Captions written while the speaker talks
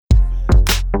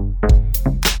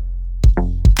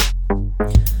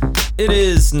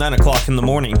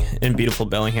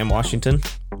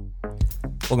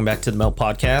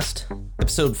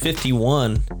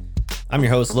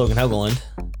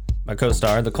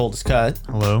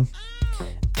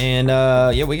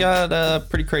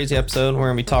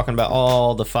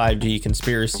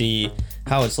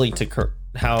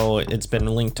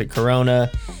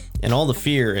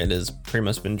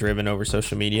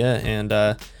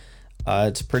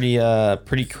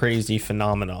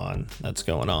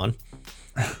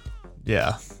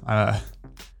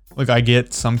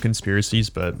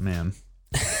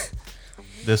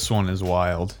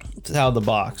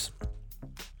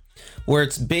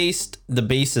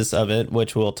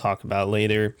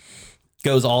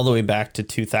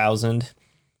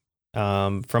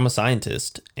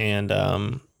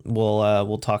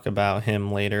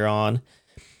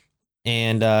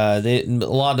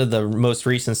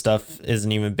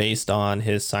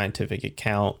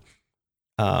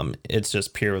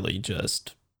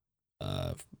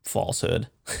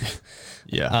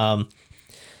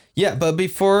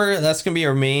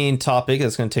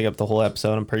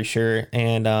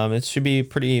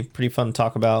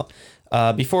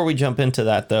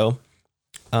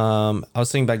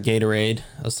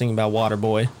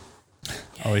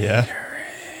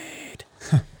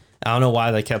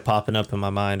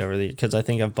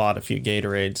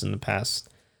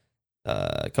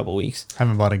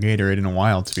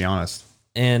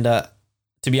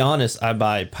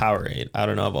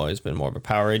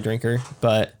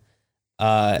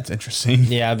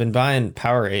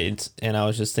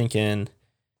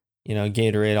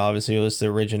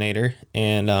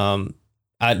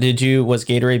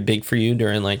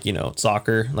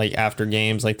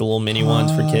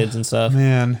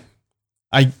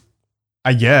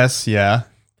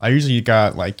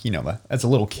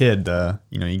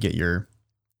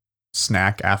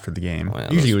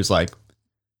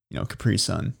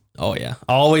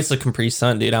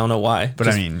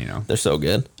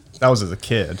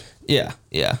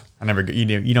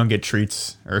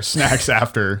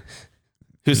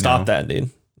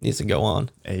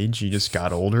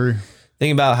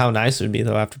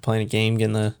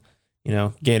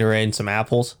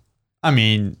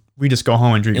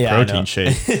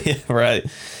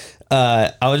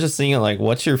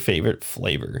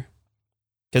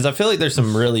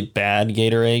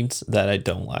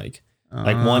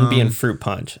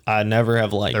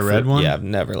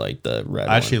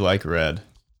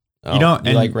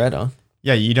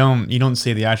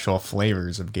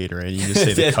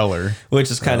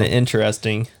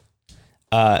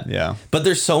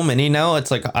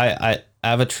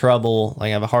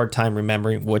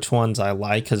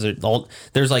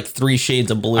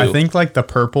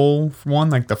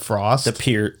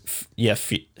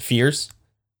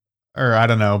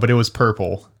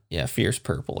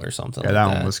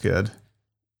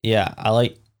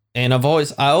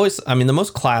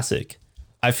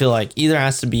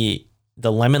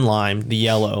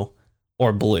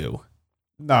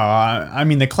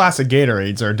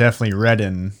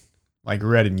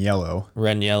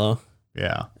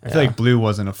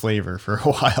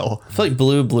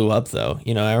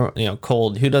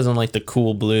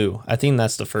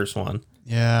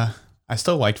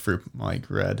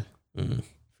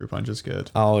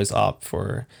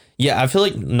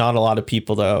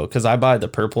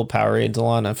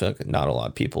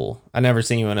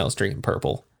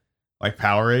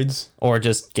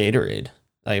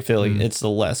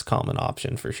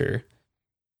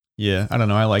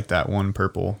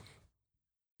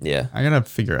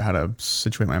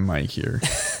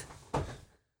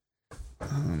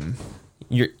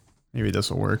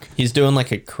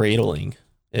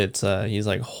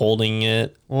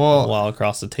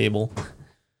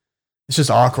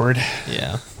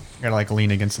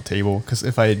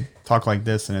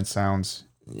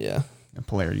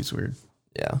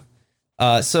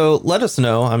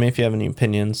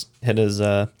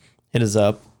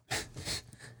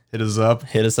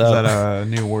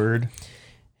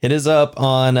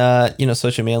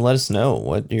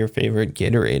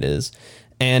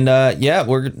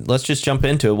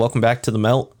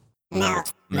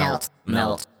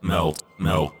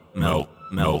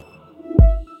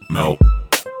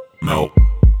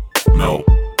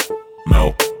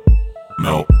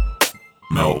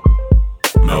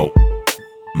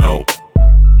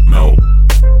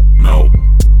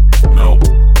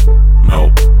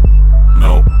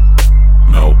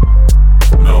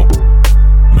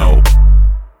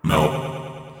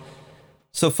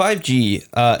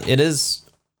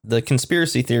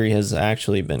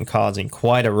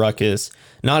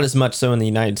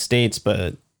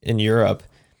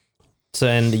So,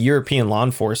 and the European law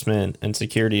enforcement and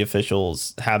security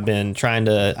officials have been trying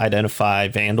to identify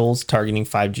vandals targeting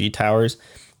 5G towers.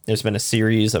 There's been a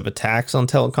series of attacks on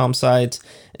telecom sites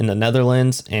in the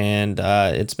Netherlands, and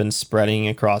it's been spreading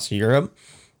across Europe.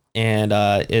 And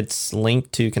it's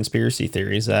linked to conspiracy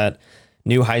theories that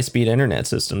new high-speed internet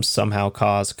systems somehow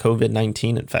cause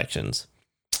COVID-19 infections.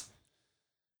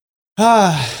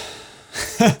 Yeah.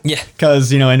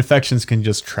 Because, infections can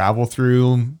just travel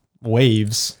through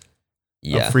waves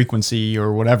of frequency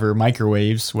or whatever,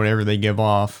 microwaves, whatever they give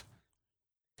off.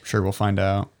 I'm sure we'll find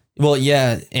out. Well,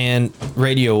 yeah, and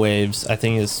radio waves, I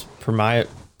think, is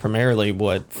primarily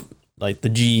what like the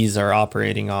G's are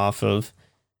operating off of.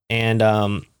 And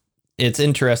it's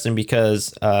interesting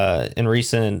because in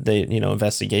recent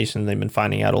investigation, they've been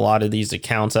finding out a lot of these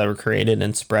accounts that were created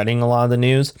and spreading a lot of the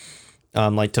news,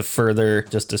 like to further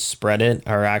just to spread it,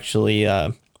 are actually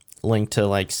linked to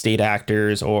like state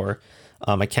actors or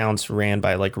accounts ran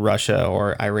by like Russia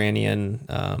or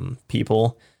Iranian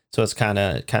people. So it's kind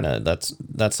of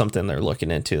that's something they're looking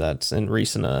into. That's in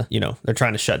recent, they're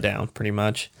trying to shut down pretty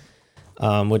much,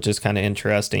 which is kind of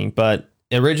interesting. But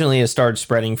originally it started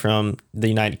spreading from the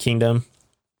United Kingdom,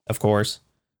 of course.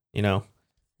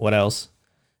 What else?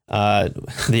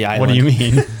 The island. What do you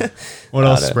mean? What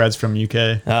else spreads from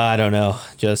UK? I don't know.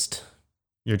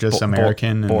 You're just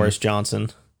American. Boris Johnson,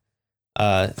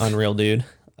 unreal dude.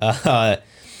 So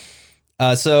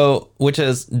which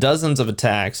has dozens of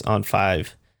attacks on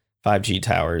 5G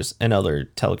towers and other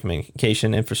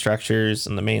telecommunication infrastructures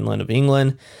in the mainland of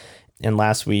England. And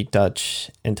last week, Dutch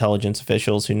intelligence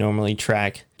officials who normally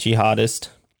track jihadist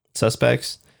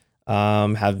suspects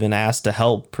have been asked to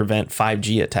help prevent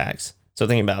 5G attacks. So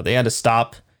think about it. They had to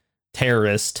stop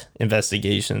terrorist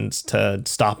investigations to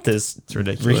stop this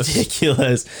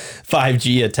ridiculous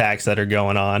 5G attacks that are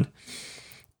going on.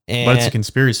 But it's a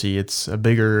conspiracy. It's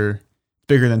bigger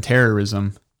than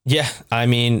terrorism. Yeah, I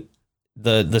mean,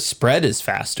 the spread is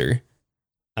faster.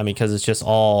 I mean, because it's just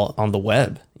all on the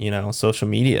web, social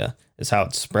media is how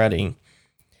it's spreading.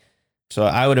 So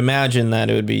I would imagine that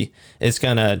there's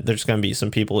gonna be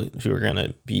some people who are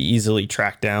gonna be easily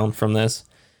tracked down from this.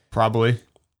 Probably.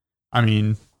 I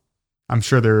mean, I'm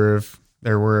sure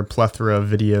there were a plethora of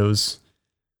videos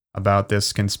about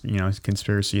this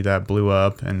conspiracy that blew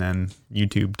up, and then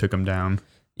YouTube took them down.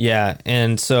 Yeah,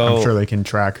 and so I'm sure they can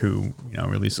track who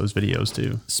released those videos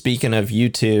too. Speaking of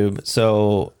YouTube,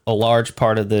 so a large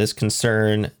part of this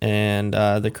concern and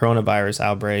the coronavirus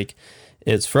outbreak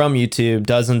is from YouTube.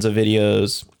 Dozens of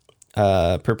videos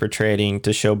perpetrating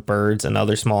to show birds and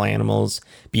other small animals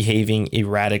behaving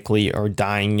erratically or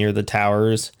dying near the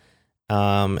towers,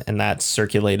 and that's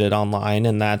circulated online,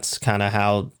 and that's kind of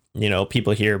how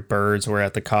people hear birds were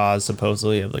at the cause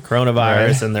supposedly of the coronavirus,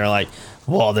 right. And they're like,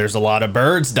 well, there's a lot of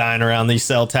birds dying around these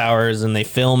cell towers, and they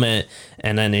film it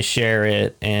and then they share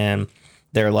it, and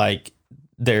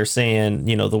they're saying,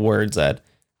 the words that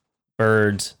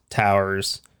birds,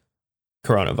 towers,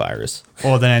 coronavirus.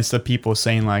 Well, then it's the people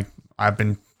saying like, I've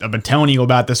been telling you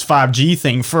about this 5G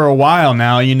thing for a while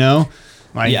now,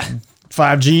 like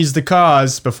 5G is the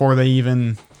cause, before they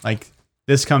even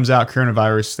this comes out,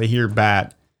 coronavirus, they hear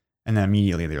bat. And then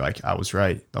immediately they're like, I was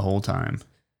right the whole time.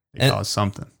 It caused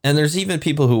something. And there's even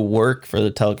people who work for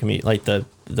the like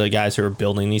the guys who are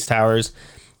building these towers.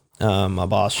 My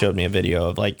boss showed me a video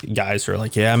of guys who are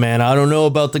like, yeah, man, I don't know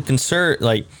about the concern.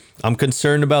 Like, I'm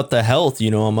concerned about the health.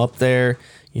 I'm up there,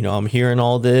 I'm hearing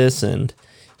all this. And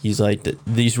he's like,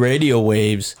 these radio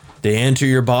waves, they enter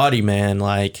your body, man.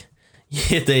 Like,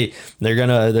 they're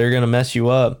gonna mess you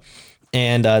up.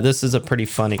 And this is a pretty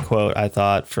funny quote, I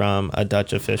thought, from a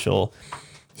Dutch official.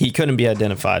 He couldn't be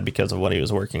identified because of what he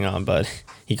was working on, but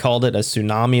he called it a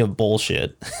tsunami of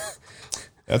bullshit.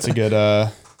 That's a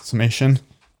good summation.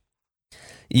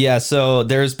 Yeah, so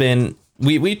there's been...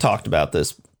 We talked about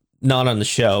this, not on the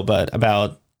show, but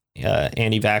about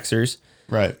anti-vaxxers.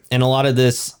 Right. And a lot of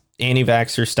this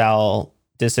anti-vaxxer style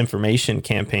disinformation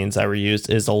campaigns that were used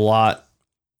is a lot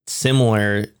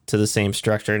similar to the same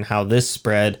structure and how this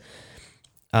spread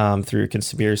through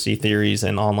conspiracy theories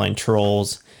and online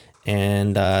trolls.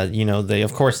 And,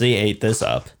 they ate this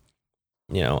up,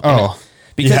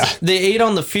 because they ate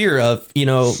on the fear of,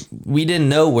 we didn't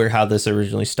know how this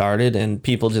originally started, and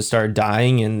people just started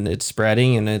dying, and it's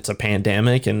spreading, and it's a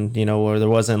pandemic, and, where there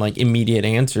wasn't immediate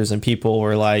answers, and people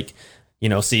were like,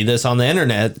 see this on the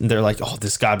internet, and they're like, oh,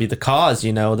 this gotta be the cause,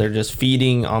 they're just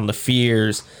feeding on the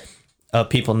fears of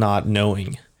people not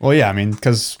knowing. Well, yeah, I mean,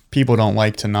 because people don't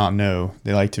like to not know.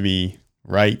 They like to be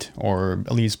right, or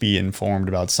at least be informed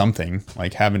about something,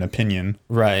 like have an opinion.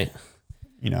 Right.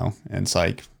 And it's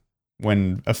like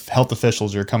when health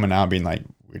officials are coming out being like,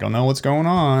 we don't know what's going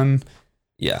on.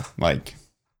 Yeah. Like,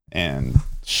 and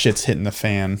shit's hitting the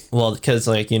fan. Well, because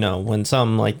like, when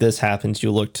something like this happens,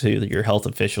 you look to your health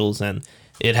officials, and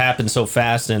it happened so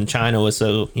fast, and China was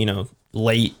so,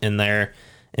 late in there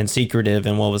and secretive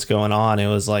in what was going on. It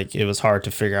was like, it was hard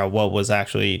to figure out what was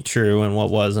actually true and what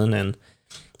wasn't, and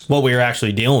what we were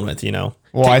actually dealing with,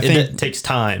 Well, I think it takes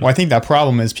time. Well, I think that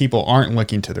problem is people aren't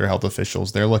looking to their health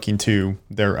officials. They're looking to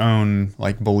their own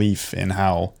like belief in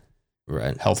how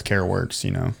healthcare works,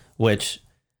 Which,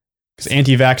 because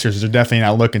anti-vaxxers are definitely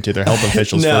not looking to their health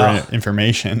officials for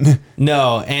information.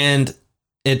 No, and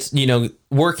it's,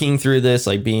 working through this,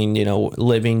 like being,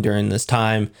 living during this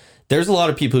time, there's a lot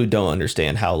of people who don't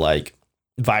understand how like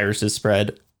viruses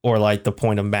spread, or like the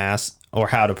point of mass, or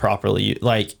how to properly,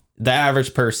 like the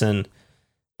average person,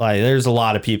 like there's a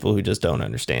lot of people who just don't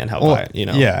understand how,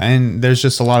 Yeah, and there's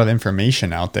just a lot of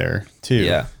information out there too.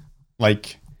 Yeah.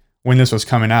 Like when this was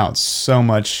coming out, so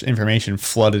much information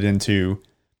flooded into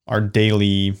our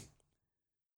daily,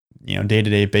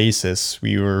 day-to-day basis.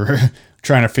 We were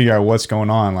trying to figure out what's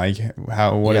going on, like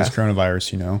what is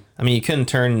coronavirus, I mean, you couldn't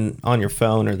turn on your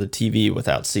phone or the TV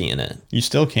without seeing it. You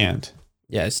still can't.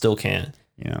 Yeah, I still can't.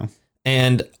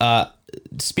 And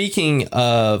speaking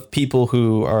of people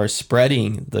who are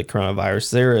spreading the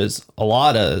coronavirus, there is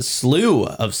a slew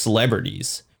of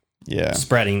celebrities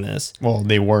spreading this. Well,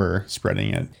 they were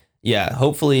spreading it. Yeah,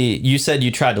 hopefully, you said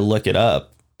you tried to look it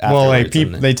up. Well, like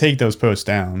people, they take those posts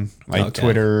down. Like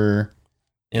Twitter,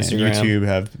 Instagram, and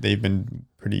YouTube they've been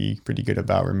pretty good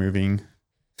about removing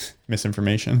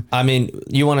misinformation. I mean,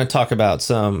 you want to talk about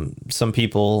some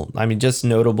people, I mean, just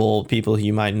notable people who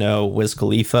you might know: Wiz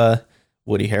Khalifa,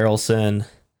 Woody Harrelson.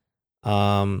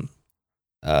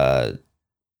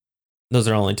 Those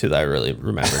are only two that I really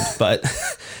remembered, but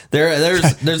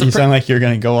there's you sound like you're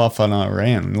going to go off on a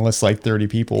rant and list like 30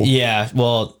 people. Yeah,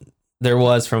 well, there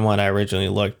was from when I originally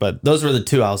looked, but those were the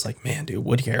two I was like, man, dude,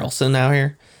 Woody Harrelson out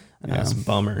here? That's a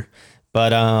bummer.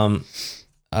 But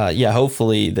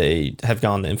hopefully they have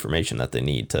gotten the information that they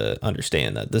need to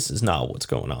understand that this is not what's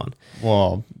going on.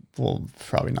 Well,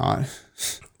 probably not.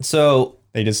 So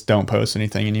they just don't post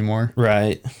anything anymore.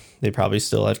 Right. They probably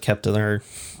still have kept to their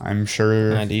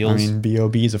ideals. I mean,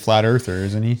 B.O.B. is a flat earther,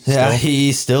 isn't he? Yeah,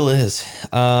 he still is.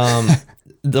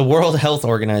 The World Health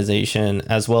Organization,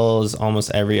 as well as almost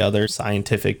every other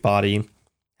scientific body,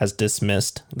 has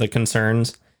dismissed the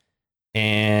concerns,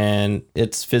 and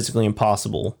it's physically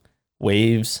impossible.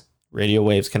 Radio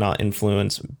waves cannot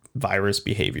influence virus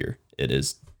behavior. It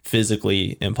is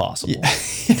physically impossible.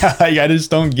 Yeah, I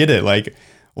just don't get it. Like,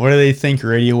 what do they think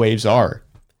radio waves are?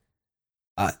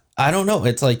 I don't know.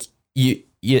 It's like you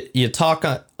talk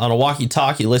on a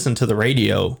walkie-talkie, listen to the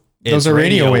radio. Those are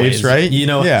radio waves, right?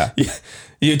 Yeah.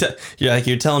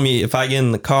 You're telling me if I get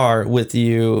in the car with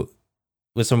you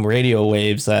with some radio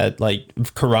waves that like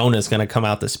Corona is going to come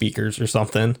out the speakers or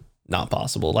something. Not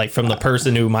possible. Like from the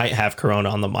person who might have Corona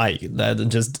on the mic. That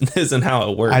just isn't how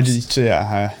it works.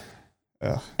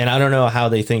 And I don't know how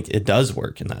they think it does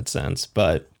work in that sense,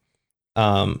 but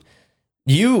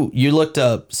you looked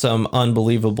up some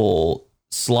unbelievable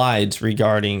slides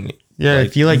regarding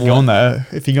if you go on the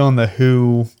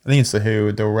WHO, I think it's the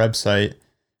WHO, their website,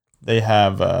 they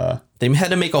have they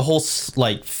had to make a whole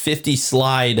like 50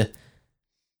 slide.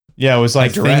 Yeah, it was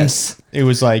like address.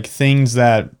 things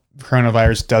that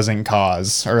coronavirus doesn't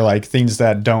cause, or like things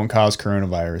that don't cause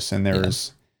coronavirus, and there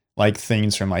was like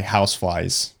things from like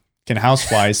houseflies. Can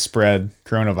houseflies spread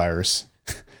coronavirus?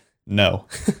 No,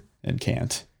 it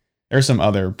can't. There's some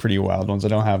other pretty wild ones. I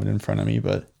don't have it in front of me,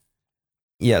 but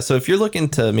yeah. So if you're looking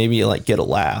to maybe like get a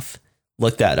laugh,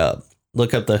 look that up.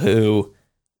 Look up the WHO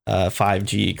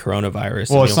 5G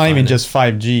coronavirus. Well, it's not even just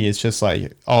 5G. It's just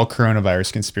like all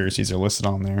coronavirus conspiracies are listed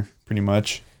on there, pretty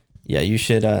much. Yeah, you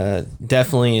should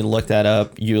definitely look that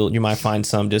up. You might find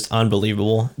some just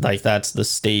unbelievable. Like that's the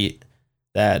state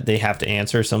that they have to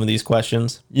answer some of these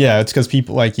questions. Yeah, it's because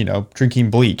people like drinking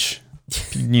bleach.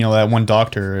 That one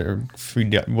doctor or few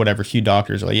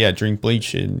doctors are like, yeah, drink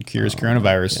bleach, it cures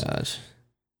coronavirus. Gosh.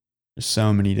 There's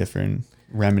so many different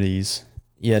remedies.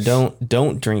 Yeah,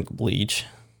 don't drink bleach.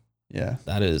 Yeah,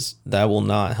 that will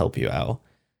not help you out.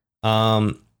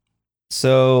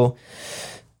 So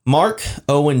Mark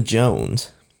Owen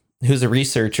Jones, who's a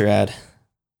researcher at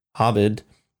Hamad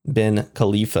bin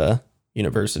Khalifa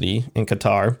University in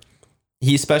Qatar,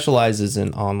 he specializes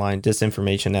in online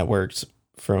disinformation networks.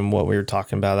 From what we were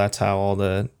talking about, that's how all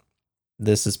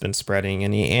this has been spreading.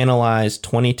 And he analyzed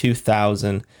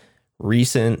 22,000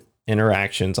 recent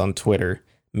interactions on Twitter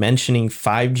mentioning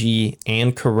 5G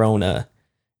and Corona,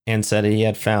 and said he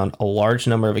had found a large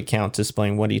number of accounts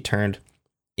displaying what he termed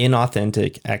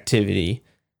inauthentic activity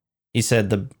He said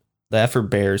the effort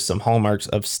bears some hallmarks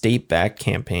of state-backed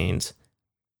campaigns.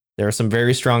 There are some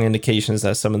very strong indications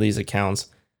that some of these accounts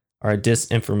are a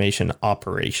disinformation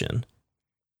operation.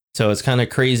 So it's kind of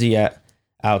crazy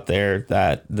out there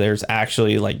that there's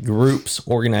actually like groups,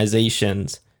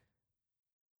 organizations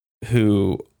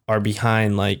who are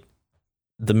behind like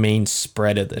the main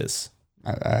spread of this.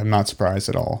 I'm not surprised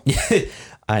at all.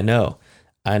 I know,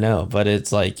 but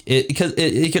it's like because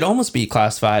it could almost be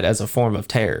classified as a form of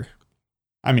terror.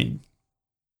 I mean,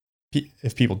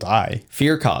 if people die,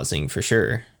 fear causing for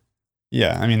sure.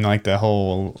 Yeah, I mean, like the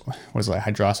whole was like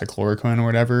hydroxychloroquine or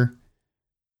whatever.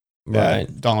 Right.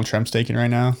 Donald Trump's taking right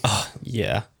now. Oh,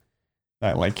 yeah.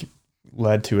 That like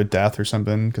led to a death or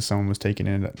something because someone was taking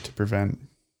it to prevent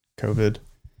COVID.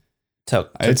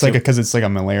 It's like because it's like a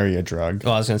malaria drug.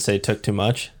 Oh, I was gonna say took too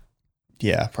much.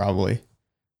 Yeah, probably.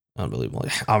 Unbelievable.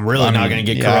 I'm really not gonna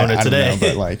get corona today. Don't know,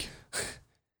 but like,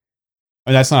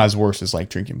 I mean, that's not as worse as like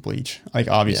drinking bleach. Like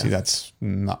obviously that's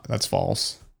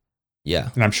false. Yeah,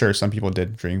 and I'm sure some people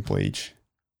did drink bleach.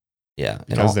 Yeah,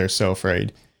 because they're so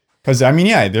afraid. Because I mean,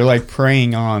 yeah, they're like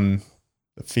preying on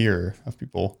the fear of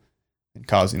people and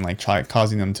causing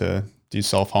them to do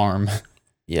self-harm.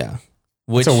 Yeah,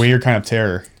 it's a weird kind of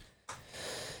terror.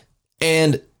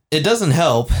 And it doesn't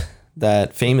help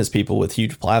that famous people with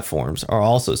huge platforms are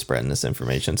also spreading this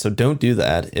information. So don't do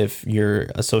that if you're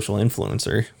a social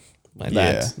influencer.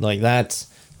 That's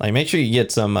make sure you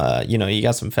get some, you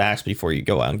got some facts before you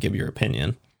go out and give your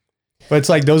opinion. But it's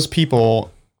like those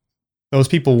people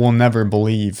will never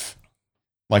believe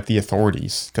like the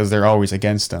authorities because they're always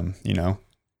against them, you know?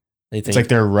 It's like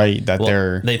they're right that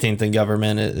they think the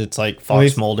government, it's like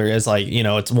Fox Mulder is like,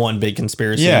 it's one big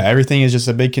conspiracy. Yeah, everything is just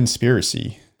a big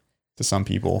conspiracy to some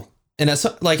people. And at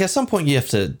some point you have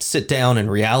to sit down in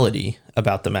reality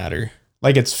about the matter.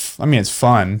 Like it's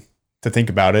fun to think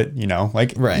about it,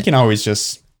 like you can always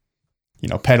just,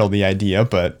 peddle the idea,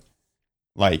 but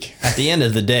like at the end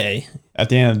of the day,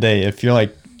 if you're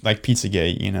like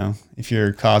Pizzagate, if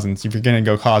you're going to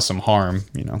go cause some harm,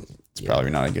 it's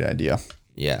probably not a good idea.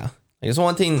 Yeah. I guess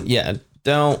one thing, I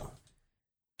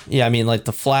mean, like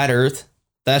the flat earth,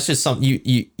 that's just something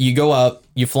you go up,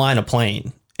 you fly in a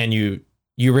plane and you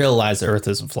realize the earth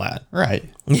isn't flat. Right.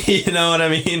 You know what I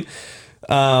mean?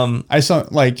 I saw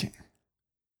like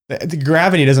the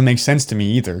gravity doesn't make sense to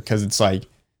me either. Cause it's like,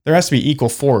 there has to be equal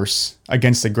force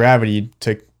against the gravity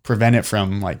to prevent it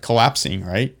from like collapsing.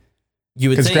 Right.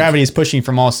 Because gravity is pushing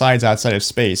from all sides outside of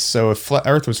space. So if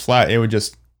earth was flat, it would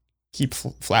just keep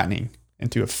flattening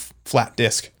into a flat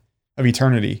disk of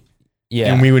eternity.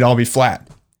 Yeah. And we would all be flat.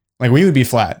 Like we would be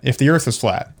flat if the earth was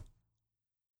flat.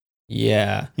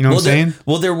 Yeah. You know what I'm saying?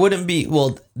 There wouldn't be,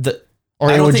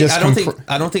 I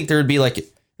don't think there would be like,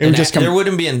 there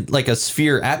wouldn't be like a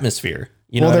sphere atmosphere.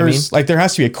 You know what I mean? Like there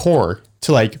has to be a core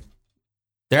to like,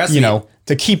 there has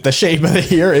to keep the shape of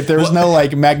the earth. If there was no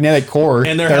like magnetic core,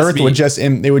 the earth would just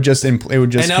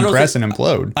compress and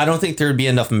implode. I don't think there would be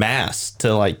enough mass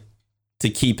to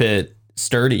keep it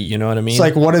sturdy. You know what I mean? It's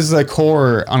like, what does the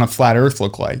core on a flat earth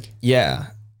look like? Yeah.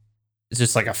 It's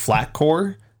just like a flat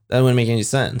core. That wouldn't make any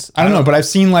sense. I don't know, but I've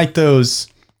seen like those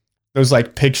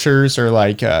like pictures or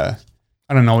like, I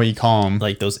don't know what you call them.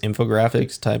 Like those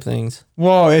infographics type things.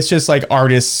 Well, it's just like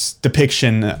artists'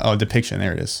 depiction. Oh, depiction.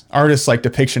 There it is. Artists like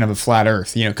depiction of a flat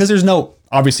earth, because there's no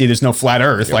flat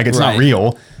earth. Like it's not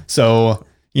real. So,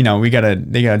 they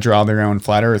gotta draw their own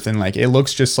flat earth. And like, it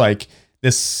looks just like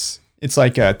this. It's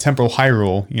like a temporal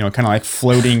Hyrule, kind of like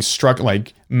floating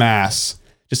like mass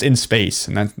just in space.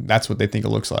 And that's what they think it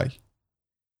looks like.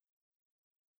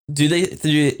 Do they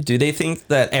think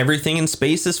that everything in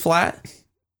space is flat?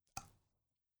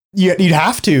 Yeah, you'd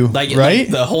have to, right? Like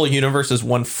the whole universe is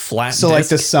one flat. So, disc. like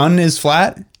the sun is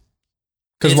flat.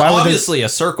 Because why obviously a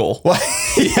circle. Well,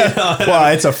 yeah.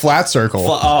 Well, it's a flat circle.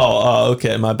 Oh,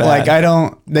 okay, my bad.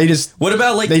 Like They just. What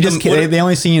about like they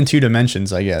only see in 2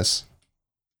 dimensions? I guess.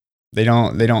 They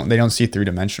don't see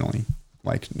 3-dimensionally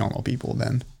like normal people.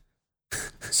 Then.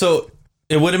 So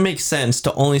it wouldn't make sense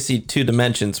to only see 2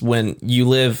 dimensions when you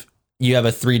have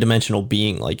a 3-dimensional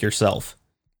being like yourself.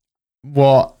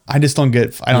 Well, I just don't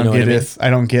get. I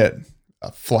don't get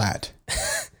flat.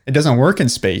 It doesn't work in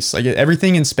space. Like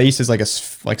everything in space is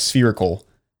like spherical.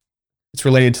 It's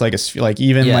related to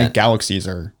like galaxies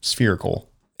are spherical.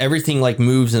 Everything like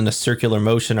moves in a circular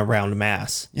motion around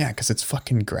mass. Yeah, because it's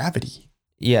fucking gravity.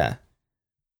 Yeah.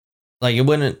 Like it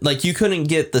wouldn't you couldn't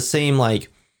get the same I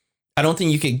don't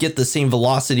think you could get the same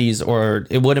velocities, or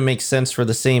it wouldn't make sense for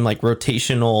the same like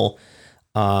rotational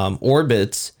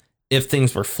orbits if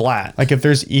things were flat. Like if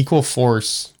there's equal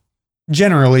force,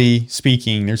 generally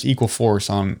speaking, there's equal force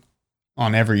on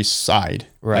on every side,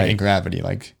 Right. like in gravity,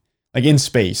 like in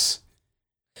space.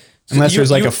 Unless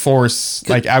there's like a force,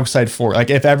 like outside force, like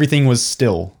if everything was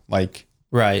still, like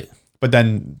Right. But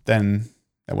then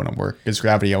that wouldn't work because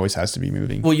gravity always has to be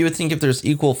moving. Well, you would think if there's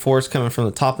equal force coming from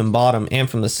the top and bottom and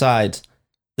from the sides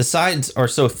are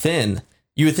so thin.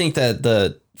 You would think that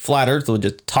the flat Earth would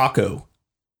just taco.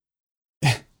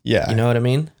 Yeah, You know what I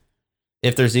mean?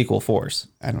 If there's equal force.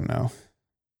 I don't know.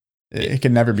 It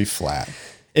could never be flat.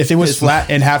 If it was flat,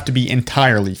 it'd have to be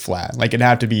entirely flat. Like it'd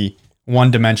have to be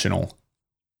one dimensional.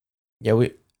 Yeah,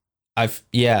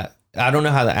 I don't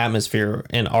know how the atmosphere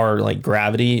and our like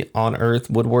gravity on Earth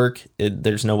would work.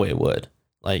 There's no way it would.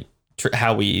 Like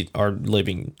how we are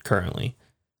living currently.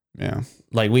 Yeah.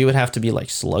 Like we would have to be like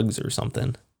slugs or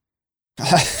something.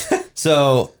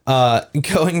 So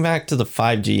going back to the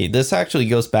 5G, this actually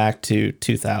goes back to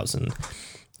 2000.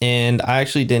 And I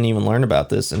actually didn't even learn about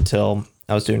this until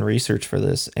I was doing research for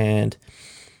this. And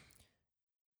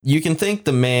you can thank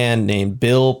the man named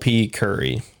Bill P.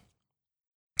 Curry.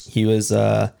 He was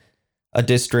a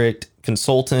district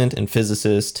consultant and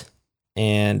physicist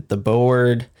and the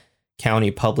Broward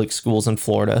County Public Schools in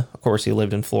Florida. Of course, he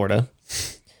lived in Florida.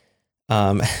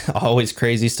 Always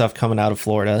crazy stuff coming out of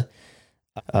Florida.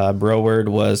 Broward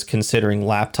was considering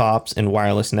laptops and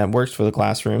wireless networks for the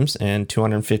classrooms and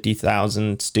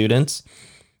 250,000 students.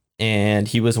 And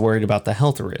he was worried about the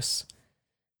health risks.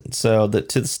 So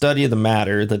to the study of the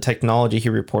matter, the technology he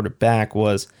reported back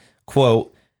was,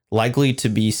 quote, likely to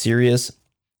be a serious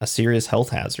health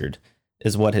hazard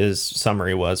is what his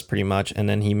summary was pretty much. And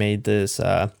then he made this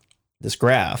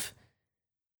graph.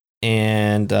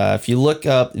 And if you look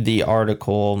up the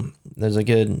article, there's a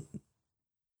good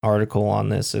article on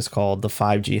this. It's called The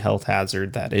 5G Health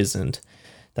Hazard That Isn't,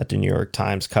 that the New York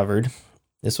Times covered.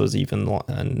 This was even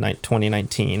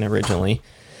 2019 originally.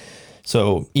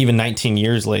 So even 19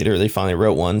 years later, they finally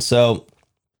wrote one. So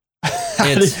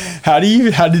how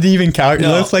did he even calculate?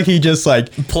 No, it looks like he just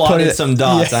like plotted some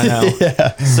dots. Yeah, I know.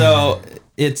 Yeah. So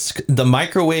it's the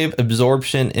microwave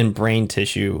absorption in brain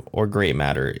tissue or gray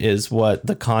matter is what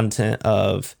the content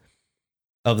of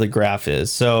the graph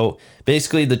is. So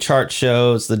basically the chart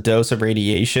shows the dose of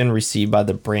radiation received by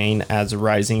the brain as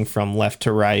rising from left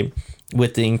to right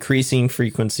with the increasing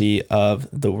frequency of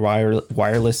the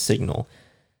wireless signal.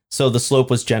 So the slope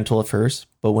was gentle at first,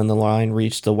 but when the line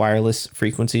reached the wireless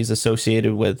frequencies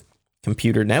associated with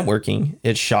computer networking,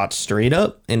 it shot straight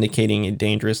up, indicating a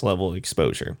dangerous level of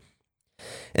exposure.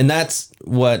 And that's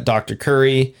what Dr.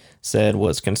 Curry said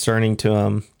was concerning to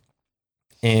him,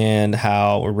 and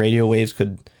how radio waves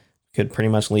could pretty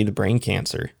much lead to brain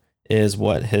cancer is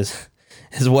what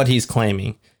he's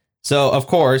claiming. So of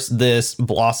course this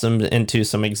blossomed into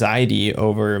some anxiety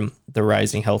over the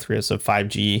rising health risks of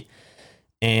 5G,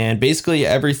 and basically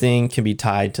everything can be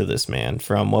tied to this man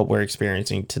from what we're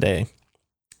experiencing today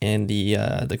and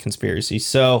the conspiracy.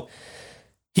 So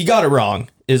he got it wrong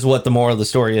is what the moral of the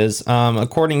story is.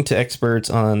 According to experts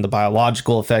on the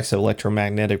biological effects of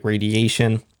electromagnetic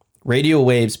radiation, radio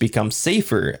waves become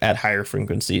safer at higher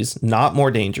frequencies, not more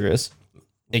dangerous,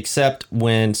 except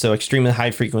when extremely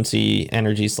high frequency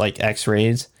energies like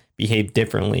X-rays behave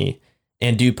differently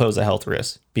and do pose a health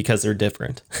risk because they're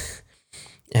different.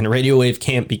 And a radio wave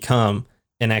can't become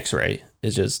an X-ray.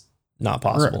 It's just not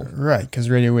possible. Right, because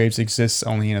radio waves exist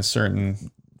only in a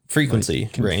certain frequency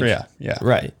range. Yeah.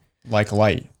 Right. Like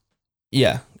light.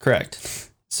 Yeah, correct.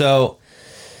 So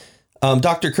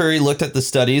Dr. Curry looked at the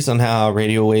studies on how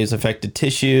radio waves affected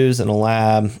tissues in a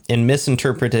lab and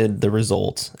misinterpreted the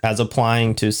results as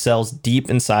applying to cells deep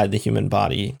inside the human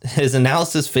body. His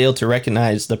analysis failed to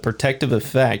recognize the protective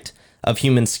effect of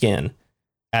human skin.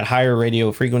 At higher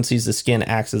radio frequencies, the skin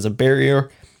acts as a barrier,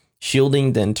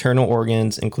 shielding the internal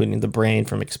organs, including the brain,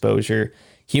 from exposure.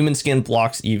 Human skin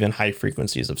blocks even high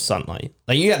frequencies of sunlight.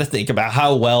 Like, you got to think about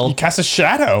how well you cast a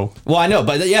shadow. Well, I know,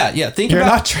 but yeah. Think you're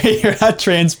about you're not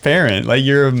transparent. Like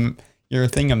you're a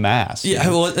thing of mass. Yeah,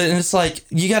 well, and it's like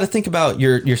you got to think about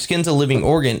your skin's a living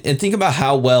organ, and think about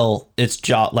how well it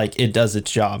does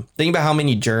its job. Think about how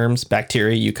many germs,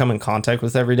 bacteria you come in contact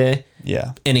with every day.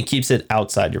 Yeah, and it keeps it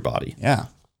outside your body. Yeah.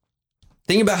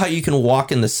 Think about how you can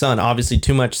walk in the sun. Obviously,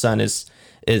 too much sun is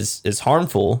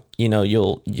harmful. You know,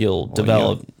 you'll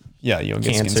develop you'll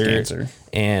get cancer.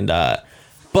 And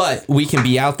but we can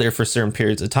be out there for certain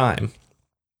periods of time.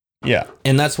 Yeah.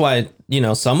 And that's why,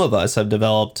 some of us have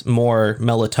developed more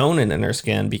melatonin in our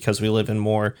skin because we live in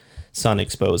more sun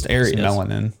exposed areas.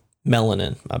 Melanin,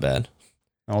 my bad.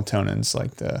 Melatonin's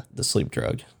like the sleep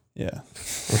drug. Yeah.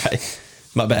 Right.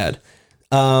 My bad.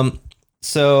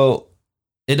 So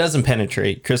it doesn't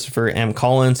penetrate. Christopher M.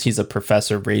 Collins, he's a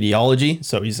professor of radiology,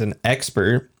 so he's an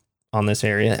expert on this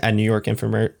area at New York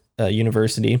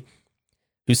University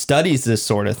who studies this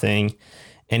sort of thing.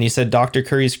 And he said Dr.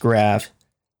 Curry's graph,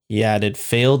 he added,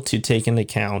 failed to take into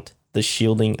account the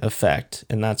shielding effect.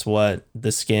 And that's what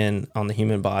the skin on the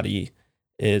human body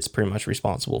is pretty much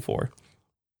responsible for.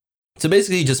 So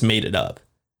basically, he just made it up.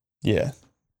 Yeah.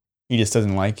 He just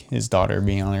doesn't like his daughter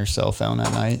being on her cell phone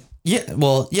at night. Yeah,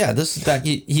 well, yeah, this is that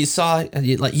he saw,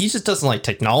 like, he just doesn't like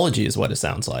technology is what it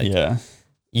sounds like. Yeah.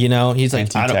 You know, he's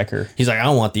like, I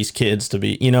don't want these kids to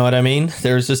be, you know what I mean?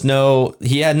 There's just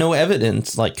he had no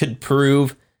evidence, like could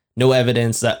prove no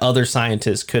evidence that other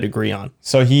scientists could agree on.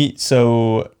 So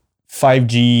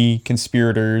 5G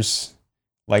conspirators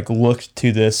like looked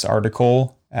to this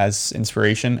article as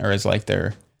inspiration or as like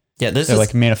their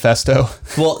like manifesto.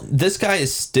 Well, this guy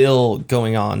is still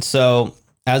going on. So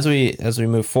as we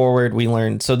move forward, we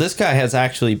learned, so this guy has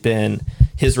actually been,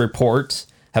 his reports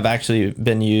have actually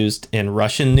been used in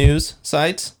Russian news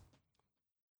sites.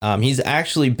 He's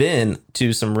actually been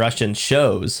to some Russian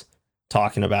shows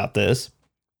talking about this,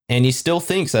 and he still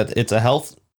thinks that it's a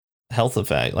health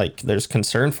effect. Like there's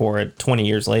concern for it 20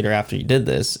 years later after he did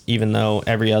this, even though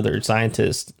every other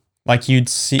scientist, like you'd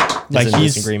see, like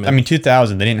he's, I mean,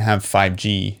 2000, they didn't have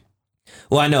 5G.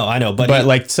 Well, I know, but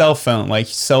like cell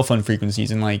phone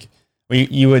frequencies, and like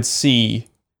you would see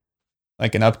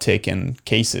like an uptick in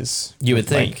cases. You would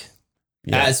think,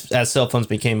 as cell phones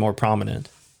became more prominent.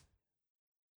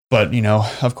 But, you know,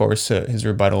 of course, his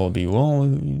rebuttal will be, well,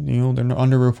 you know, they're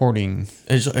underreporting.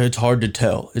 It's hard to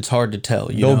tell. It's hard to tell.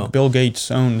 Bill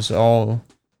Gates owns all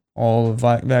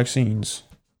vaccines.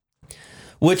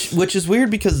 Which is weird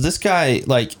because this guy,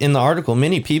 like in the article,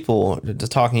 many people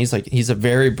talking, he's a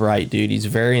very bright dude. He's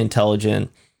very intelligent.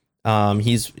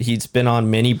 He's been on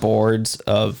many boards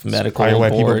of medical boards.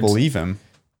 Probably why people believe him.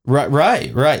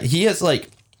 Right. He has like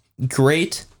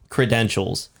great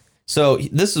credentials. So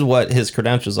this is what his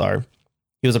credentials are.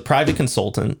 He was a private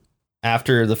consultant.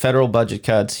 After the federal budget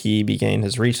cuts, he began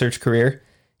his research career.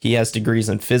 He has degrees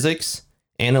in physics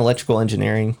and electrical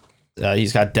engineering.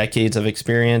 He's got decades of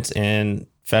experience in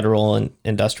federal and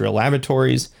industrial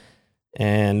laboratories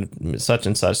and such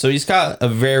and such. So he's got a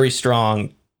very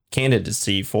strong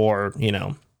candidacy for, you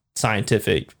know, some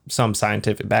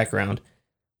scientific background.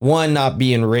 One not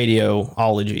being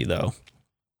radiology, though.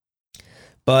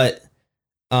 But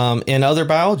and other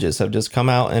biologists have just come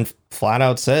out and flat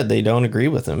out said they don't agree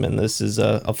with him, and this is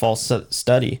a false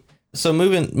study. So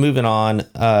moving on,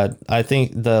 I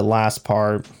think the last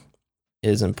part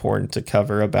is important to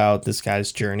cover about this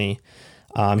guy's journey.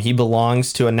 He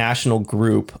belongs to a national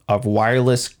group of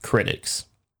wireless critics.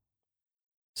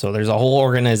 So there's a whole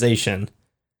organization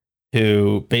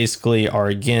who basically are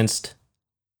against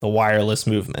the wireless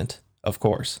movement, of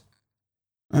course.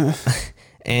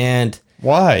 And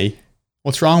why?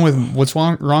 What's wrong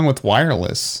with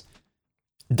wireless?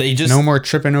 They just no more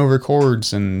tripping over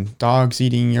cords and dogs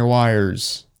eating your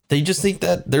wires. They just think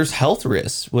that there's health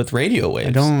risks with radio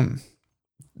waves.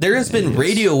 There has been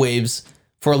radio waves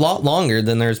for a lot longer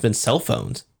than there's been cell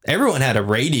phones. Everyone had a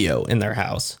radio in their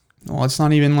house. Well, it's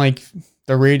not even like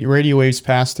the radio waves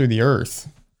pass through the earth.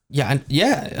 Yeah.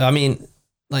 I mean,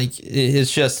 like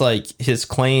it's just like his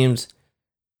claims,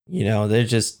 you know, they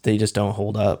just don't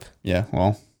hold up. Yeah.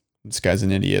 Well, this guy's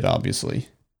an idiot, obviously.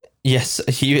 Yes,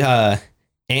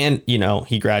 and you know,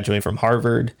 he graduated from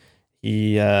Harvard.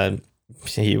 He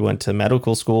went to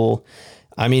medical school.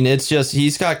 I mean, it's just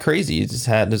he's got crazy. He's just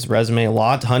had his resume a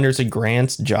lot, hundreds of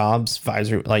grants, jobs,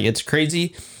 advisor. Like it's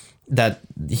crazy that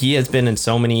he has been in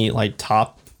so many like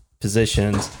top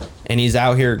positions, and he's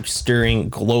out here stirring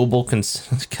global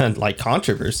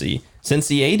controversy since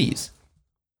the 80s.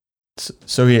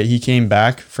 So yeah, he came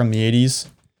back from the 80s.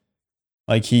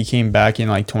 Like he came back in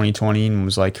like 2020 and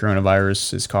was like,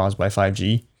 coronavirus is caused by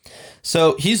 5G.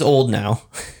 So he's old now,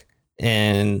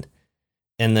 and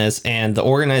the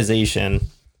organization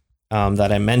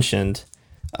that I mentioned,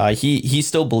 he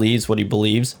still believes what he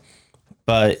believes,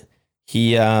 but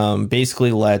he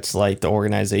basically lets like the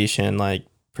organization like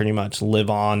pretty much live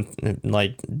on,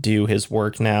 like do his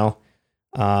work now.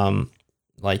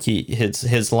 Like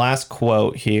his last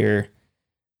quote here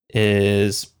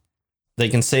is, "They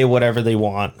can say whatever they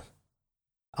want.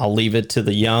 I'll leave it to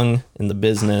the young in the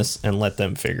business and let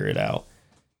them figure it out."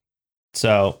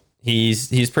 So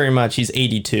he's pretty much, he's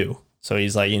 82. So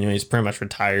he's like, you know, he's pretty much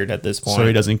retired at this point. So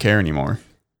he doesn't care anymore.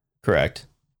 Correct.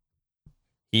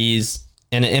 He's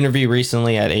in an interview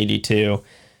recently at 82.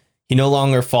 He no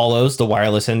longer follows the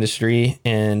wireless industry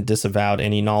and disavowed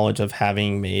any knowledge of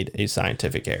having made a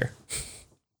scientific error.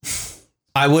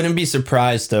 I wouldn't be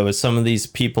surprised, though, if some of these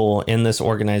people in this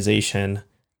organization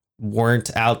weren't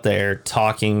out there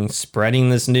talking, spreading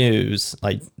this news,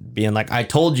 like being like, I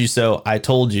told you so, I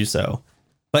told you so.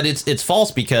 But it's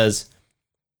false, because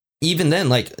even then,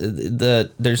 like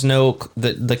there's no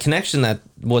the connection that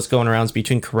was going around is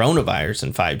between coronavirus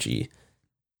and 5G.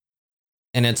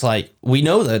 And it's like, we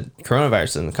know that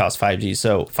coronavirus doesn't cause 5G,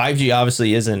 so 5G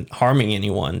obviously isn't harming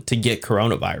anyone to get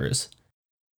coronavirus.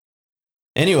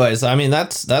 Anyways, I mean,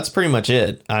 that's pretty much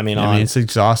it. I mean, it's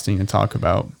exhausting to talk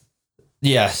about.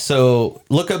 Yeah, so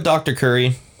look up Dr.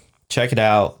 Curry, check it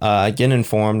out, get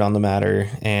informed on the matter,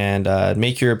 and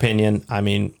make your opinion. I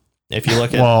mean, if you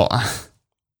look at... Well,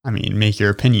 I mean, make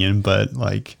your opinion, but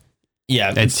like...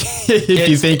 Yeah. If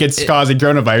you think it's causing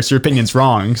coronavirus, your opinion's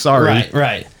wrong. Sorry.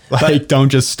 Right. Like, don't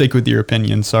just stick with your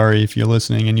opinion. Sorry if you're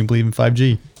listening and you believe in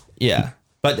 5G. Yeah.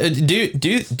 But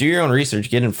do your own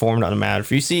research, get informed on the matter.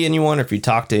 If you see anyone, or if you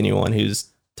talk to anyone who's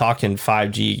talking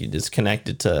 5G is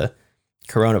connected to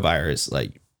coronavirus,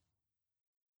 like,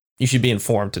 you should be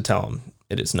informed to tell them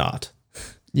it is not.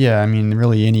 Yeah, I mean,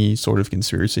 really any sort of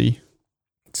conspiracy.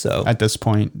 So at this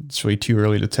point, it's really too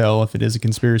early to tell if it is a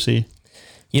conspiracy.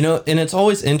 You know, and it's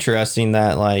always interesting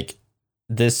that, like,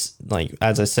 this, like,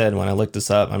 as I said, when I looked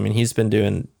this up, I mean, he's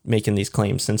been making these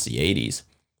claims since the 80s.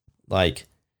 Like,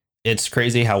 it's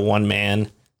crazy how one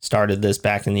man started this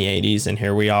back in the 80s, and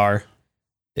here we are,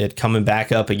 it coming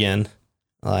back up again.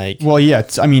 Like, well, yeah,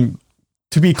 I mean,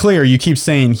 to be clear, you keep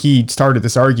saying he started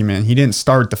this argument. He didn't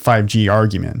start the 5G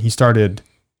argument. He started,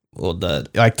 well, the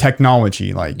like,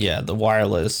 technology, like, yeah, the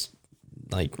wireless,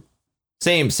 like,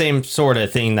 same sort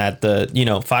of thing, that the, you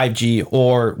know, 5G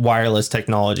or wireless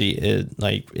technology is,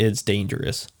 like, it's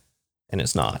dangerous, and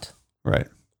it's not. Right.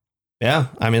 Yeah,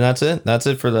 I mean, that's it. That's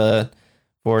it for the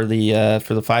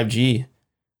 5G.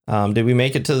 Did we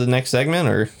make it to the next segment,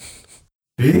 or?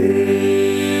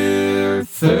 Beer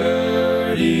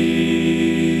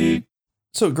 30.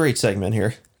 So great segment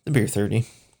here, the Beer 30.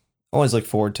 Always look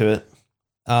forward to it.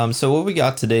 So what we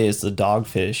got today is the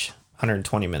Dogfish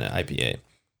 120-minute IPA,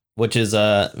 which is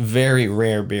a very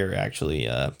rare beer, actually,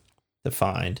 to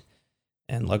find.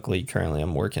 And luckily, currently,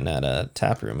 I'm working at a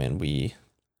tap room, and we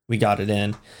got it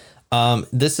in.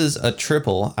 This is a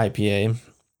triple IPA.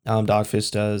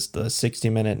 Dogfish does the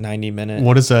 60-minute, 90-minute.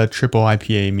 What does a triple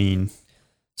IPA mean?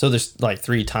 So there's like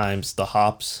 3 times the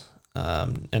hops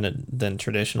than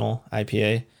traditional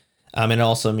IPA. And it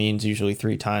also means usually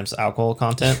 3 times alcohol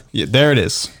content. Yeah, there it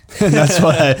is. That's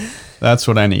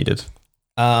what I needed.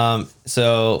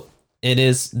 So it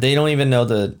is, they don't even know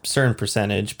the certain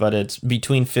percentage, but it's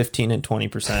between 15 and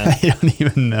 20%. I don't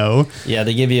even know. Yeah,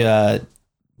 they give you a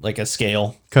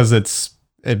scale. Because it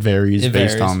varies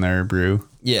based on their brew.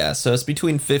 Yeah, so it's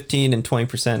between 15 and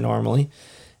 20% normally.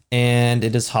 And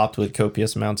it is hopped with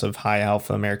copious amounts of high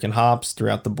alpha American hops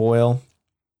throughout the boil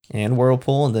and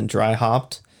whirlpool, and then dry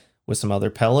hopped with some other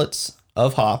pellets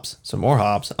of hops, some more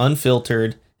hops,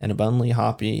 unfiltered and abundantly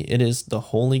hoppy. It is the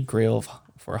holy grail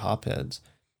for hopheads,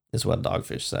 is what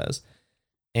Dogfish says.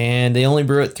 And they only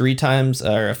brew it 3 times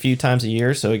or a few times a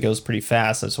year, so it goes pretty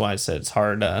fast. That's why I said it's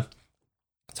hard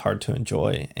to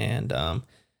enjoy. And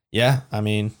yeah, I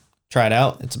mean, try it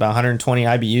out. It's about 120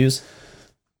 IBUs.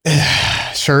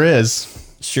 Sure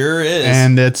is. Sure is.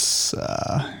 And it's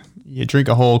you drink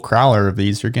a whole crowler of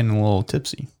these, you're getting a little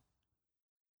tipsy.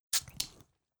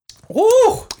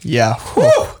 Woo! Yeah.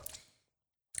 Woo!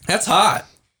 That's hot.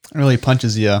 It really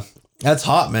punches you. That's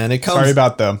hot, man. It comes. Sorry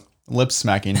about the lip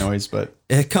smacking noise, but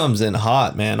it comes in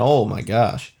hot, man. Oh my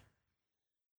gosh.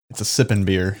 It's a sipping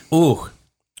beer. Ooh.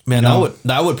 Man, You know?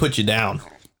 that would put you down.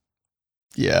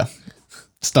 Yeah.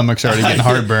 Stomach's already getting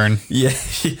heartburn. Yeah.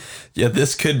 Yeah,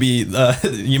 this could be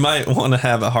you might want to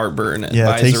have a heartburn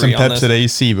Yeah, advisory take some on this. Pepsid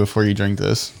AC before you drink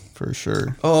this, for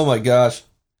sure. Oh my gosh.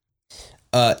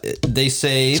 They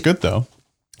say It's good though.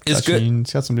 It's good.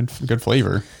 It's got some good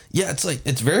flavor. Yeah,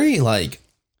 it's very like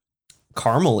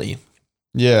caramely.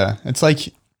 Yeah, it's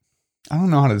like, I don't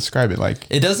know how to describe it. Like,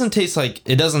 It doesn't taste like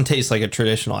a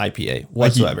traditional IPA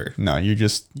whatsoever.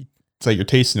 it's like you're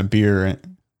tasting a beer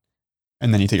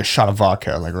and then you take a shot of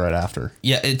vodka like right after.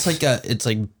 Yeah, it's like a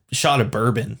shot of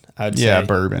bourbon, I would say. Yeah,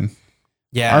 bourbon.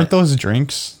 Yeah. Aren't those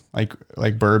drinks like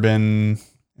bourbon and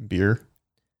beer?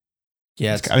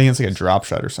 Yeah, I think it's like a drop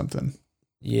shot or something.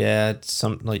 yeah, it's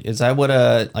some like, is that what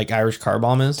like Irish car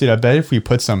bomb is? Dude, I bet if we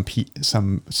put some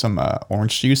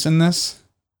orange juice in this,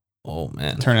 Oh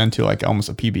man. turn it into like almost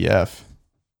a PBF.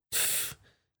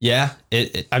 Yeah,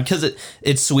 it because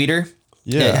it's sweeter.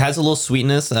 Yeah. It has a little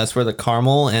sweetness. That's where the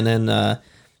caramel, and then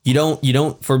you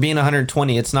don't for being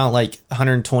 120, it's not like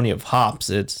 120 of hops.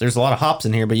 There's a lot of hops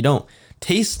in here, but you don't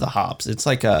taste the hops. It's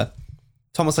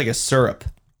almost like a syrup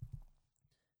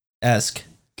esque.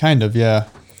 Kind of, yeah.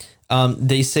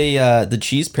 They say the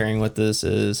cheese pairing with this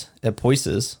is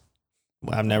Epoisses.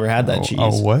 I've never had that cheese.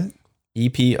 Oh, what?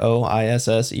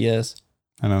 Epoisses.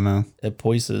 I don't know.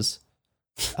 Epoisses.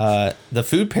 The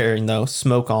food pairing though: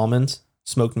 smoked almonds,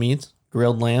 smoked meats,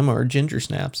 grilled lamb, or ginger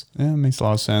snaps. Yeah, it makes a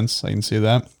lot of sense. I can see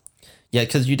that. Yeah,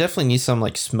 because you definitely need some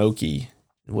like smoky.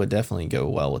 Would definitely go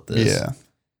well with this.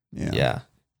 Yeah.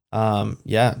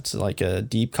 Yeah. It's like a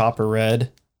deep copper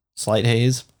red, slight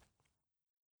haze.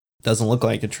 Doesn't look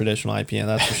like a traditional IPA,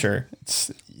 that's for sure.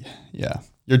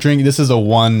 You're drinking. This is a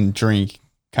one drink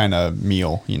kind of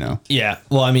meal, you know. Yeah.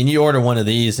 Well, I mean, you order one of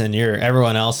these, and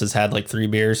everyone else has had like 3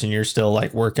 beers, and you're still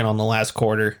like working on the last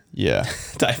quarter. Yeah.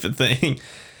 Type of thing.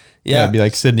 Yeah. It'd be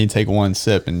like Sydney take one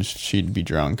sip and she'd be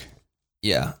drunk.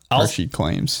 Yeah. Or she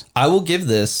claims. I will give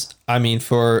this, I mean,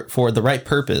 for the right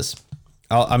purpose,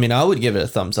 I would give it a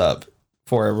thumbs up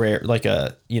for a rare, like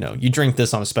you drink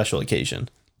this on a special occasion.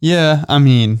 Yeah. I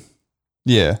mean,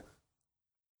 yeah.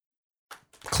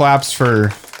 Claps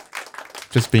for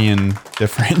just being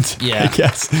different. Yeah. I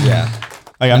guess. Yeah.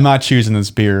 Like, I'm not choosing this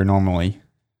beer normally.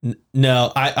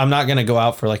 No, I'm not going to go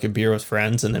out for like a beer with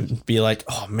friends and then be like,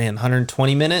 oh man,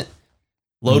 120 minute.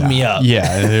 Load me up.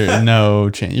 Yeah, there's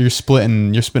no chance. You're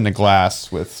splitting a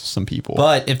glass with some people.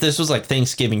 But if this was like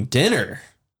Thanksgiving dinner,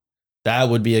 that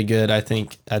would be a good, I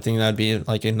think that'd be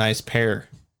like a nice pair.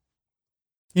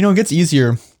 You know, it gets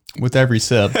easier with every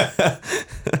sip.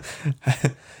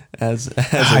 It's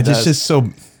just so,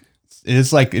 it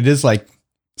is like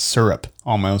syrup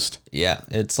almost. Yeah.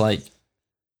 It's like,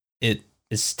 it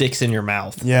sticks in your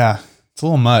mouth. Yeah. It's a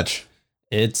little much.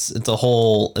 It's a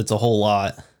whole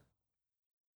lot.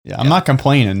 Yeah, I'm not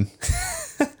complaining,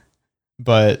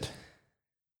 but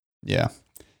yeah.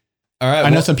 All right. I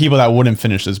know some people that wouldn't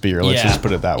finish this beer. Let's just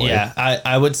put it that way. Yeah,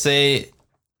 I would say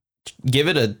give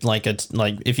it a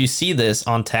if you see this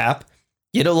on tap,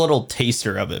 get a little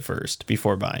taster of it first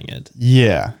before buying it.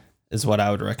 Yeah, is what I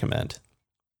would recommend,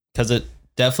 because it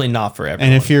definitely not for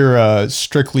everyone. And if you're a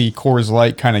strictly Coors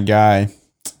Light kind of guy,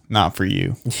 not for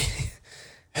you.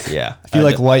 Yeah, if you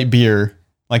like light beer,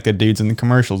 like the dudes in the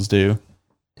commercials do.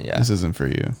 Yeah. This isn't for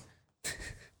you.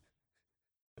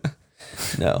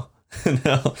 No.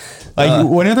 Like,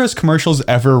 when are those commercials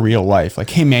ever real life? Like,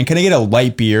 hey man, can I get a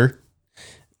light beer?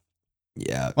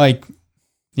 Yeah. Like,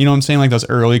 you know what I'm saying? Like those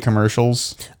early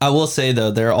commercials. I will say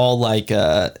though, they're all like,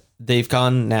 they've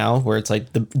gone now where it's like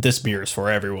this beer is for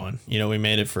everyone. You know, we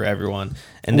made it for everyone.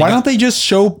 And why don't they just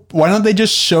show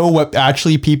what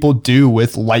actually people do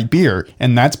with light beer?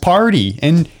 And that's party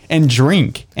and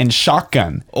drink and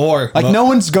shotgun. Or like no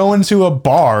one's going to a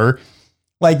bar,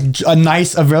 like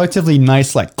a relatively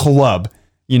nice like club,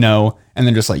 you know, and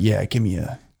they're just like, yeah, give me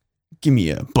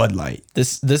a Bud Light.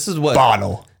 This is what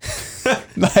bottle.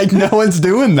 Like no one's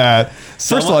doing that.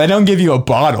 First of all, they don't give you a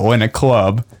bottle in a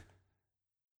club.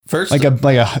 First, like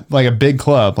a big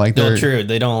club, like they're true.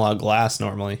 They don't allow glass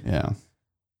normally. Yeah,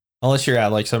 unless you're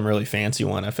at like some really fancy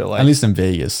one. I feel like at least in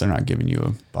Vegas, they're not giving you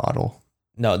a bottle.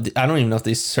 No, I don't even know if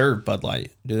they serve Bud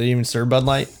Light. Do they even serve Bud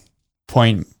Light?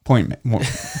 Point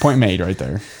made right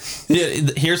there.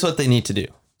 Here's what they need to do.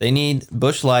 They need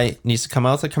Busch Light needs to come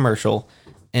out with a commercial,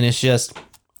 and it's just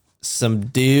some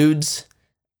dudes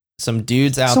out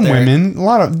there, some women, a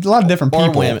lot of different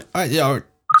people, women,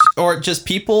 or just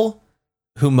people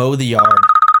who mow the yard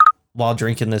while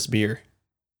drinking this beer.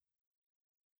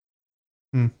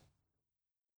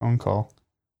 Phone call.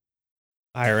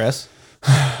 IRS.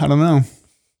 I don't know.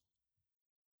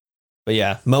 But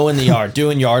yeah, mowing the yard,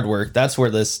 doing yard work. That's where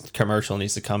this commercial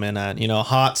needs to come in at. You know,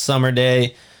 hot summer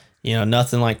day, you know,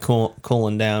 nothing like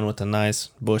cooling down with a nice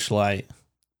Busch Light.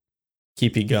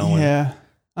 Keep you going. Yeah.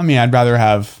 I mean, I'd rather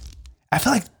have, I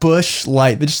feel like Busch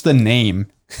Light, just the name,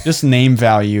 just name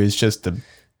value is just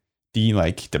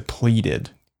depleted.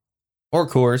 Or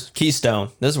Coors. Keystone.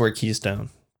 This is where Keystone.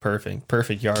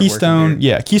 Perfect yard. Keystone.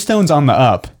 Yeah. Keystone's on the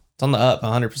up. It's on the up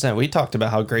 100%. We talked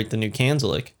about how great the new cans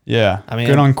look. Yeah. I mean,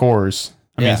 good on Coors.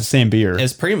 I mean, it's the same beer.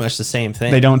 It's pretty much the same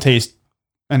thing. They don't taste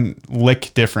and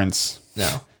lick difference.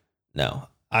 No.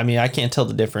 I mean, I can't tell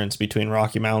the difference between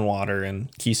Rocky Mountain water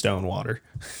and Keystone water.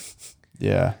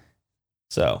 Yeah.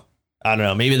 So, I don't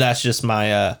know. Maybe that's just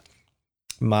my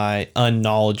my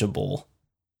unknowledgeable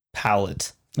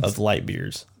palate of light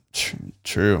beers.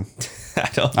 True. I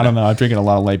don't know. I'm drinking a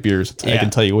lot of light beers. Yeah. I can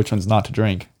tell you which ones not to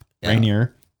drink. Yeah.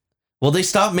 Rainier. Well, they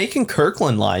stopped making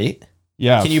Kirkland Light.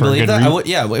 Yeah. Can you believe that?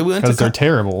 We went because they're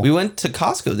terrible. We went to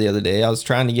Costco the other day. I was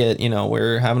trying to get, we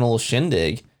were having a little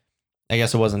shindig. I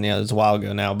guess it wasn't, it was a while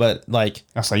ago now, but like.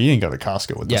 I was like, you didn't go to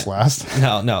Costco with this last.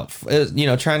 No.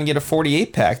 Trying to get a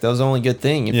 48 pack. That was the only good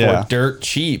thing. For dirt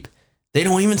cheap. They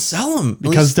don't even sell them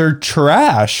because they're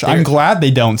trash. I'm glad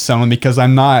they don't sell them because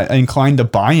I'm not inclined to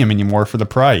buy them anymore for the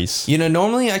price. You know,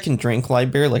 normally I can drink light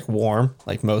beer like warm,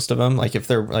 like most of them. Like if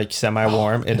they're like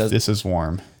semi-warm, it does. This is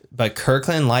warm. But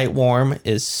Kirkland Light Warm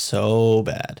is so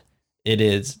bad. It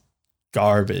is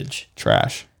garbage.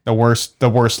 Trash. The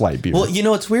worst light beer. Well, you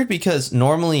know, it's weird because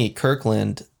normally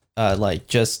Kirkland like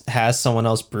just has someone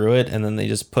else brew it and then they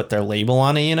just put their label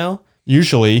on it, you know?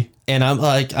 Usually. And I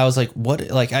was like, what?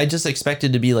 Like, I just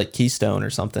expected to be like Keystone or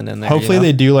something in there. Hopefully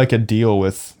they do like a deal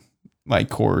with like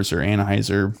Coors or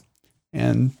Anheuser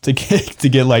and to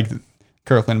get like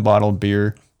Kirkland bottled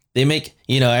beer. They make,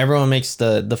 you know, everyone makes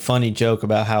the funny joke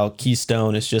about how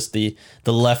Keystone is just the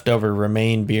leftover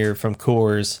remain beer from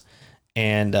Coors.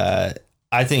 And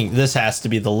I think this has to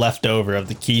be the leftover of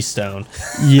the Keystone.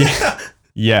 Yeah.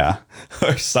 Yeah.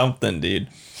 Or something, dude.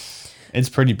 It's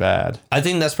pretty bad. I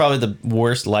think that's probably the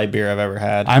worst light beer I've ever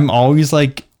had. I'm always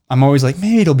like,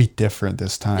 maybe it'll be different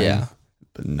this time. Yeah.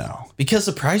 But no. Because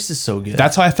the price is so good.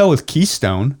 That's how I felt with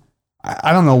Keystone.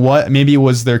 I don't know what. Maybe it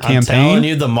was their campaign. I'm telling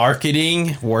you, the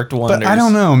marketing worked wonders. But I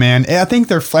don't know, man. I think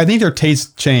their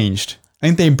taste changed. I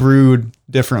think they brewed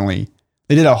differently.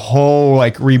 They did a whole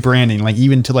like rebranding, like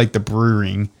even to like the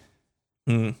brewing.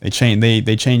 They changed.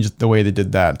 They changed the way they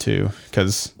did that too.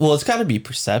 Because it's got to be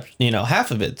perception. You know,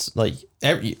 half of it's like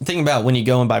think about when you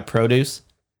go and buy produce.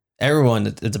 Everyone,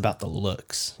 it's about the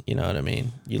looks. You know what I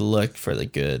mean? You look for the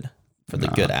good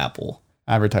apple.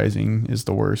 Advertising is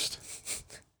the worst.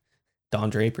 Don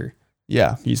Draper.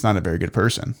 Yeah, he's not a very good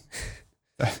person.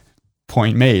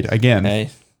 Point made again. Hey,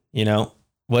 you know,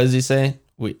 what does he say?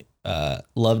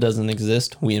 Love doesn't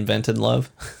exist. We invented love.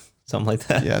 Something like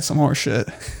that. Yeah, some more shit.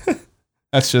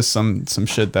 That's just some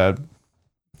shit that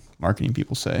marketing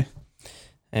people say.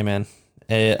 Hey, man.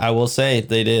 I will say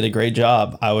they did a great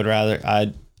job. I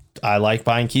like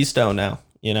buying Keystone now.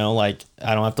 You know, like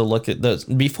I don't have to look at those.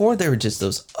 Before they were just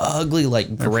those ugly,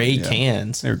 like gray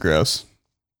cans. They're gross.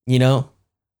 You know,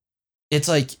 it's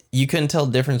like you couldn't tell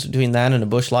the difference between that and a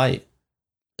Busch Light.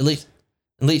 At least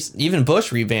even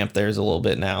Busch revamped theirs a little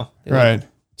bit now. Right.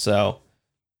 So.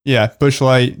 Yeah, Busch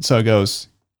Light. So it goes.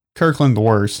 Kirkland the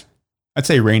worst. I'd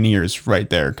say Rainier's right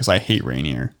there because I hate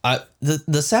Rainier.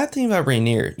 The sad thing about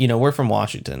Rainier, you know, we're from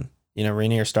Washington. You know,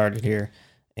 Rainier started here,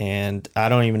 and I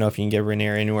don't even know if you can get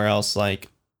Rainier anywhere else, like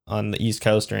on the East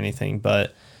Coast or anything.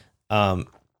 But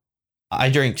I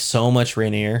drank so much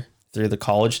Rainier through the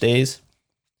college days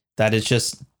that it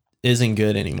just isn't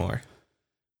good anymore.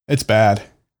 It's bad.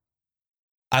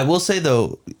 I will say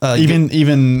though,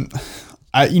 you'd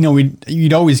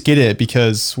always get it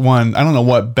because one, I don't know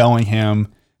what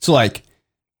Bellingham. So like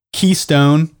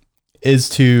Keystone is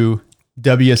to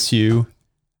WSU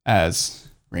as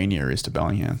Rainier is to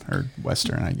Bellingham or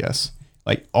Western, I guess.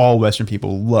 Like all Western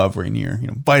people love Rainier, you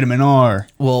know, Vitamin R.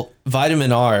 Well,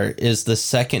 Vitamin R is the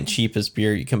second cheapest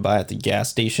beer you can buy at the gas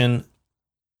station,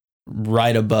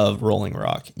 right above Rolling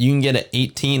Rock. You can get an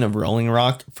 18 of Rolling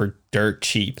Rock for dirt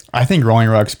cheap. I think Rolling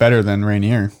Rock's better than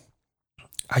Rainier.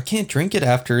 I can't drink it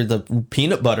after the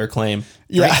peanut butter claim.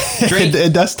 Yeah,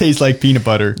 it does taste like peanut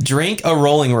butter. Drink a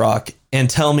Rolling Rock and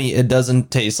tell me it doesn't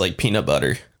taste like peanut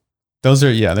butter. Those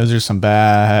are some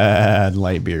bad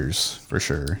light beers for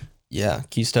sure. Yeah,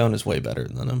 Keystone is way better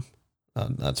than them.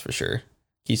 That's for sure.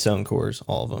 Keystone, Coors,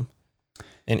 all of them.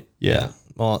 And yeah,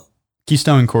 well,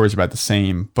 Keystone and Coors are about the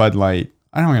same. Bud Light,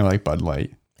 I don't really like Bud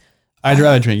Light. I'd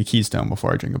rather drink a Keystone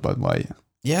before I drink a Bud Light.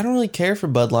 Yeah, I don't really care for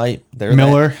Bud Light.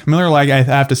 Miller, like I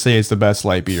have to say, is the best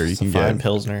light beer you can get. Fine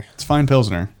Pilsner. It's fine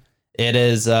Pilsner. It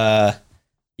is.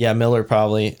 Miller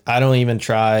probably. I don't even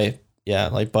try. Yeah,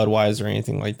 like Budweiser or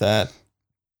anything like that.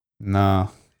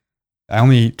 No, I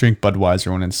only drink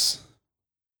Budweiser when it's.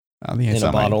 I think it's in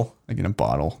a bottle. Like in a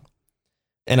bottle.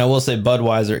 And I will say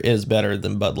Budweiser is better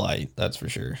than Bud Light. That's for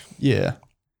sure. Yeah,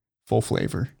 full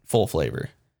flavor.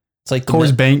 It's like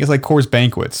Coors Bank. It's like Coors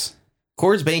Banquets.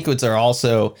 Coors Banquets are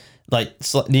also like,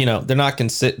 you know, they're not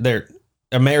they're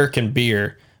American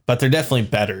beer, but they're definitely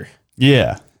better.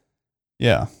 Yeah.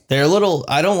 They're a little,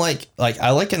 I don't like I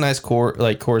like a nice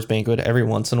Coors Banquet every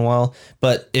once in a while,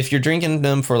 but if you're drinking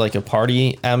them for like a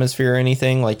party atmosphere or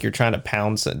anything, like you're trying to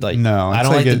pound like, no, I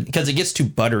don't like it because it gets too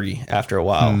buttery after a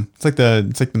while. It's like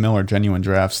the Miller Genuine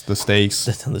Drafts, the steaks.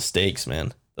 The steaks,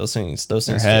 man. Those things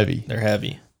they're heavy. They're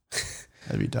heavy.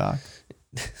 Heavy, Doc.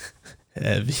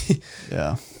 Heavy.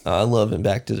 Yeah. I love it.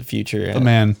 Back to the Future. But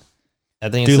man, I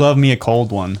think do love me a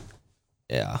cold one.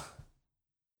 Yeah.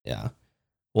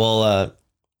 Well,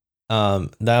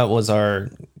 that was our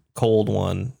cold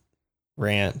one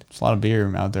rant. There's a lot of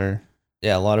beer out there.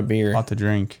 Yeah, a lot of beer. A lot to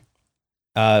drink.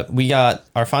 We got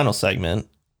our final segment,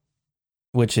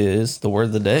 which is the word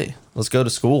of the day. Let's go to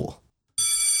school.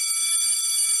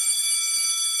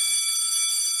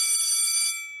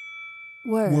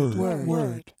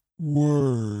 Word.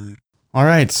 All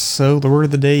right, so the word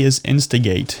of the day is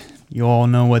instigate. You all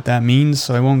know what that means,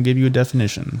 so I won't give you a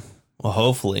definition. Well,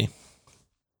 hopefully.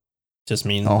 Just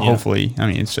means. Oh, hopefully. I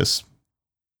mean, it's just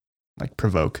like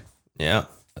provoke. Yeah.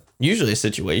 Usually a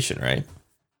situation, right?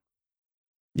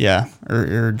 Yeah, or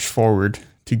urge forward,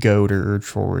 to goad or urge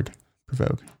forward,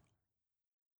 provoke.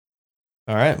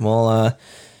 All right. Well,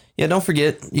 yeah, don't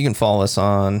forget, you can follow us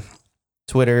on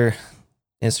Twitter,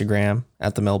 Instagram,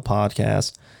 at the Meld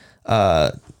Podcast.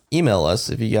 Email us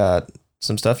if you got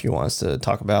some stuff you want us to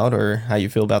talk about or how you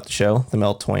feel about the show,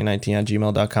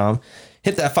 themelt2019@gmail.com.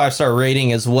 Hit that 5-star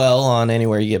rating as well on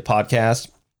anywhere you get podcasts,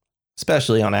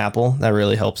 especially on Apple. That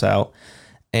really helps out.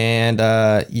 And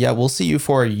yeah, we'll see you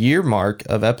for a year mark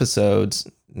of episodes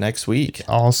next week.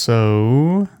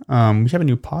 Also, we have a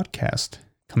new podcast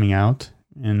coming out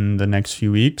in the next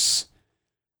few weeks.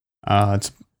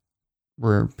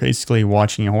 We're basically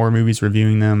watching horror movies,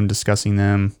 reviewing them, discussing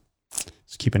them.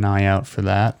 Just keep an eye out for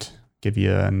that. Give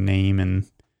you a name, and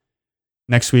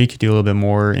next week do a little bit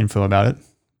more info about it.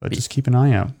 But just keep an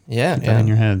eye out. Yeah, keep that in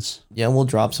your heads. Yeah, we'll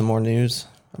drop some more news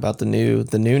about the new.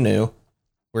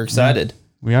 We're excited.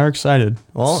 We are excited.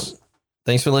 Well,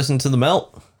 thanks for listening to The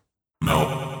Melt.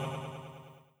 Melt.